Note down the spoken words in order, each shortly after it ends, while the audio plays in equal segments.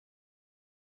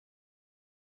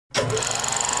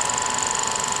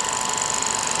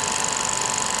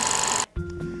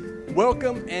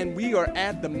Welcome, and we are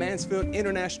at the Mansfield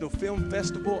International Film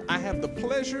Festival. I have the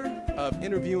pleasure of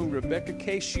interviewing Rebecca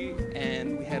Casey,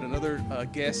 and we had another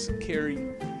guest,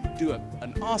 Carrie, do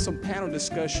an awesome panel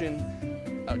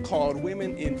discussion called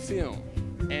Women in Film.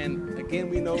 And again,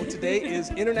 we know today is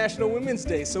International Women's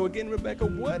Day. So again, Rebecca,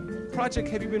 what project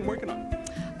have you been working on?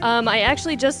 I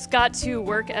actually just got to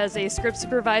work as a script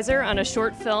supervisor on a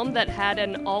short film that had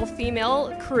an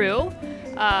all-female crew,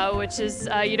 which is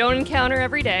you don't encounter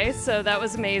every day, so that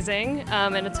was amazing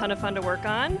and a ton of fun to work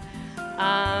on.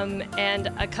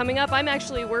 Coming up, I'm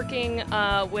actually working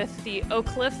with the Oak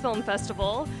Cliff Film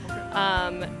Festival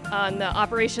on the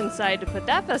operations side to put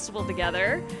that festival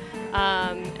together,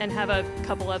 and have a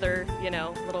couple other,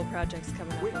 little projects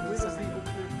coming up. When is the Oak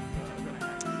Cliff gonna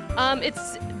happen?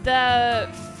 It's the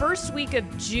first week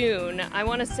of June. I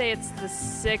want to say it's the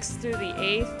 6th through the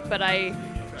 8th, but I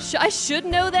should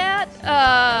know that.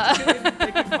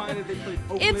 They can find it.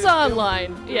 It's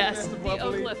online, yes. The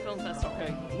Oak Cliff Film Festival.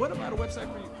 Okay. What about a website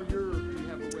for your? Do you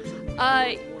have a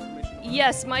website?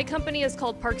 Yes, my company is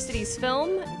called Park Cities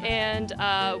Film, and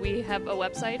we have a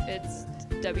website. It's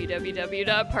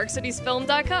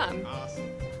www.parkcitiesfilm.com.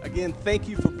 Awesome. Again, thank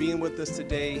you for being with us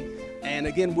today. And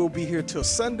again, we'll be here till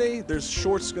Sunday. There's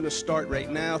shorts going to start right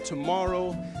now.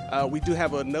 Tomorrow, we do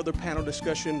have another panel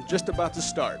discussion just about to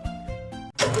start.